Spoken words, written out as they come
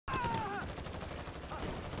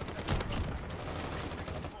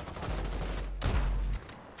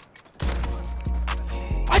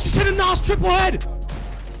a Nas triple head?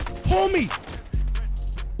 Homie.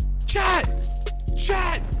 Chat.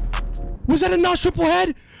 Was that a Nas triple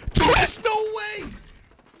head? Dude, there's no way.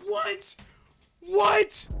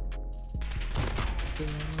 What?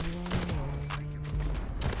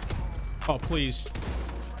 Oh, please.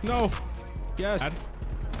 No. Yes.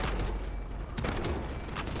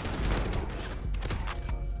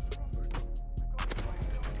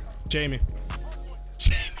 Jamie.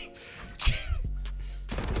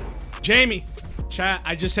 Chat,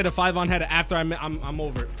 I just hit a 5 on head after I'm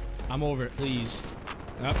over it. I'm over it, please.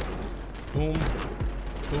 Yep. Boom.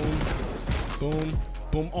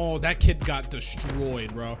 Oh, that kid got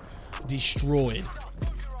destroyed, bro. Destroyed.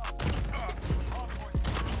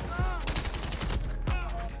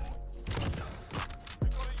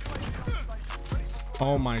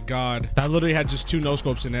 Oh my god. That literally had just 2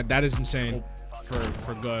 no-scopes in it. That is insane.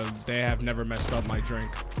 For good. They have never messed up my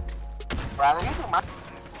drink. Brian,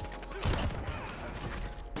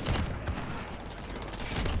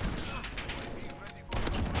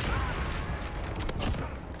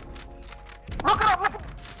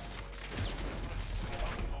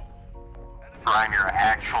 you're an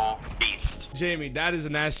actual beast. Jamie, that is the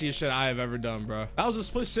nastiest shit I have ever done, bro. That was a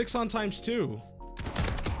split 6 on ×2.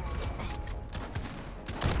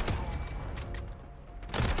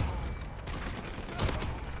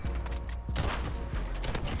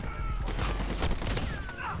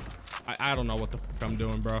 I don't know what the fuck I'm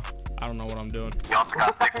doing, bro. I don't know what I'm doing. You also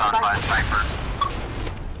got 6 on by a sniper.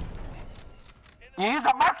 You use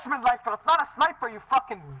a marksman rifle. It's not a sniper, you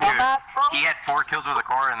fucking dumbass, bro. He had 4 kills with a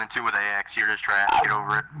core and then 2 with AX. You're just trash. Get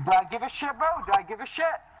over it. Do I give a shit, bro? Do I give a shit?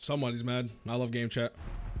 Somebody's mad. I love game chat.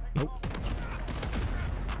 Nope.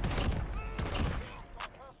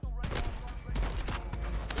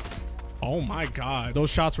 Oh my god.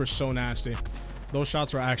 Those shots were so nasty. Those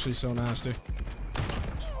shots were actually so nasty.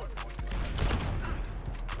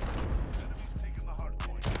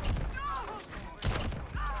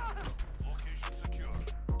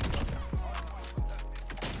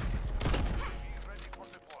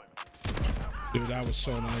 Dude, that was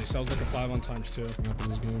so nice. That was like a 5 on ×2. After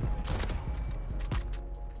this game.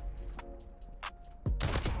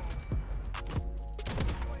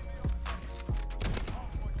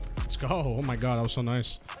 Let's go. Oh my god, that was so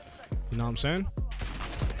nice. You know what I'm saying?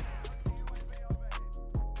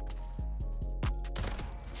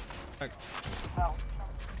 No.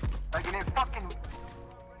 Like in fucking.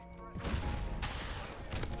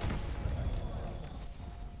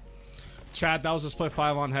 Chat, that was a split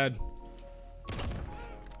 5 on head.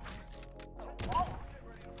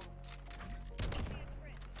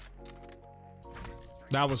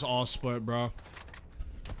 That was all split, bro.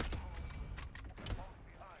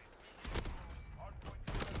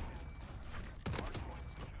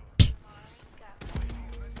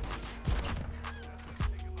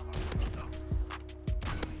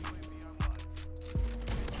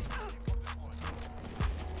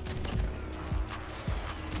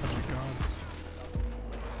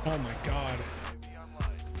 Oh my god.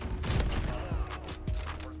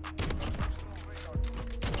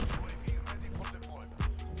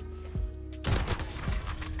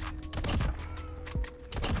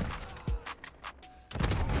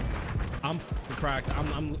 I'm cracked.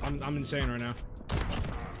 I'm insane right now.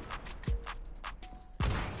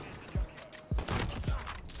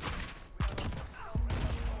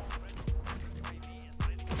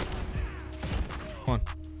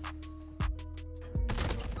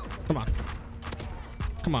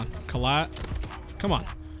 Come on, Collat. Come on.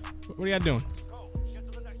 What are y'all doing?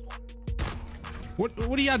 What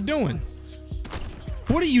are y'all doing?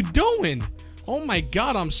 What are you doing? Oh my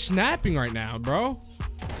god, I'm snapping right now, bro.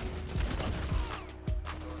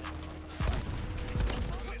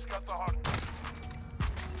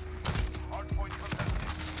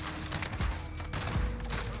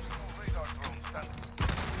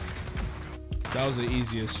 That was the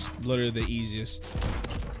easiest, literally the easiest.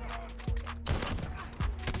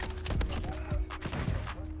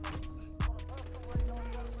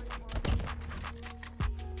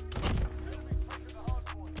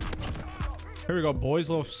 Here we go, boys.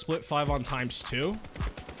 Little split 5 on ×2.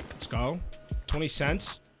 Let's go. 20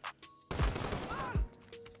 cents.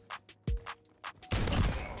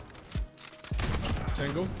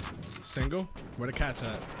 Single. Single. Where the cat's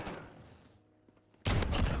at?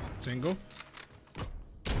 Single.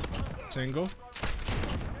 Single.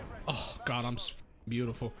 Oh, God, I'm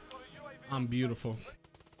beautiful. I'm beautiful.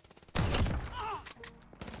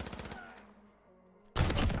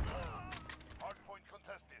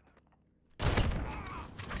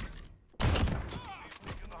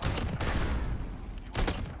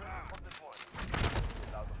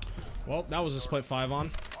 Well, that was a split 5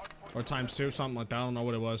 on. Or ×2, something like that. I don't know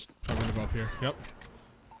what it was. I'm gonna go up here. Yep.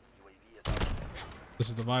 This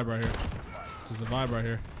is the vibe right here. This is the vibe right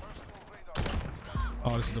here.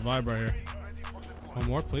 Oh, this is the vibe right here. One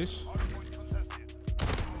more, please.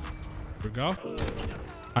 Here we go.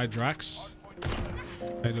 Hi, Drax.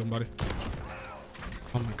 How you doing, buddy?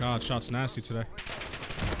 Oh my god, shot's nasty today.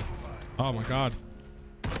 Oh my god.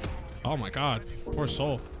 Oh my god. Poor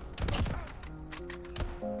soul.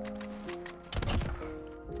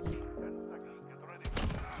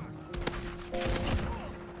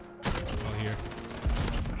 Oh, here.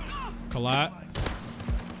 Collat.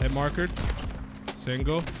 Hit markered.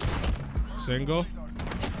 Single. Single.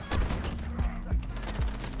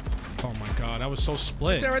 Oh my god, that was so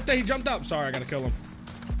split. Right there, he jumped up. Sorry, I gotta kill him.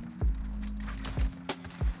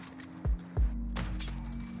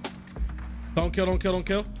 Don't kill, don't kill, don't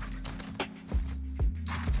kill.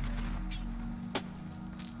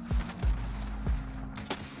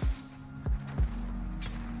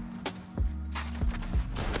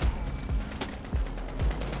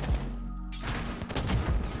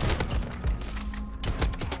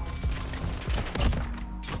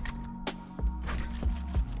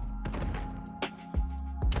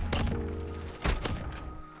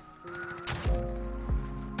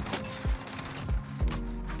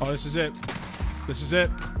 Oh, this is it. This is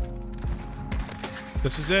it.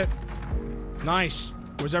 This is it. Nice.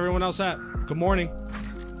 Where's everyone else at? Good morning.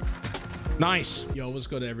 Nice. Yo, what's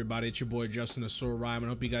good, everybody? It's your boy Justin, the SoaRGaming. I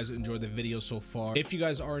hope you guys enjoyed the video so far. If you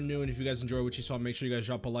guys are new and if you guys enjoy what you saw, make sure you guys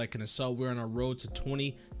drop a like and a sub. We're on our road to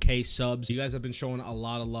 20K subs. You guys have been showing a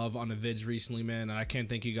lot of love on the vids recently, man, and I can't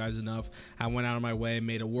thank you guys enough. I went out of my way,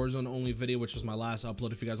 made a Warzone only video, which was my last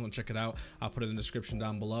upload. If you guys want to check it out, I'll put it in the description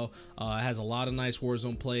down below. It has a lot of nice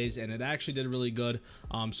Warzone plays, and it actually did really good.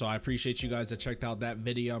 So I appreciate you guys that checked out that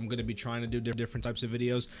video. I'm going to be trying to do different types of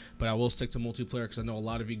videos, but I will stick to multiplayer because I know a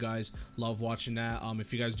lot of you guys love watching that.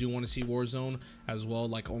 If you guys do want to see Warzone as well,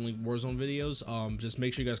 like only Warzone videos, just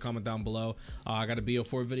make sure you guys comment down below. I got a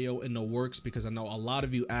BO4 video in the works because I know a lot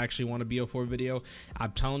of you actually want a BO4 video.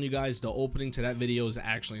 I'm telling you guys, the opening to that video is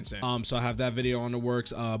actually insane. So I have that video on the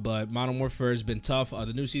works. But Modern Warfare has been tough.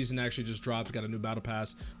 The new season actually just dropped. Got a new battle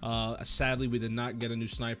pass. Sadly, we did not get a new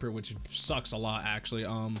sniper, which sucks a lot actually.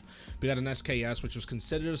 We got an SKS, which was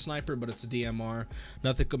considered a sniper, but it's a DMR.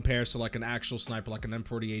 Nothing compares to like an actual sniper, like an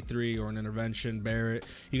M48-3 or an intervention Barrett.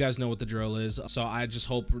 You guys know what the drill is. So I just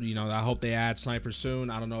hope, you know, I hope they add snipers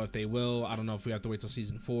soon. I don't know if they will. I don't know if we have to wait till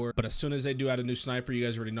season 4, but as soon as they do add a new sniper, you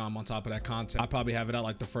guys already know I'm on top of that content. I'll probably have it out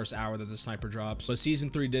like the first hour that the sniper drops. But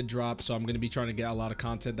season 3 did drop, so I'm going to be trying to get a lot of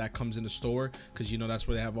content that comes in the store because, you know, that's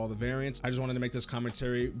where they have all the variants. I just wanted to make this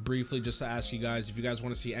commentary briefly just to ask you guys, if you guys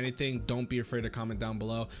want to see anything, don't be afraid to comment down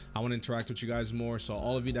below. I want to interact with you guys more. So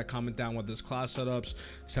all of you that comment down with this class setups,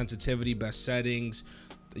 sensitivity, best settings,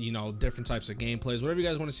 you know, different types of gameplays, whatever you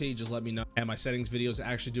guys want to see, just let me know. And my settings video is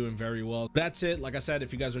actually doing very well. That's it. Like I said,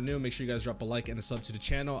 if you guys are new, make sure you guys drop a like and a sub to the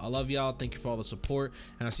channel. I love y'all. Thank you for all the support,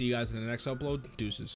 and I'll see you guys in the next upload. Deuces.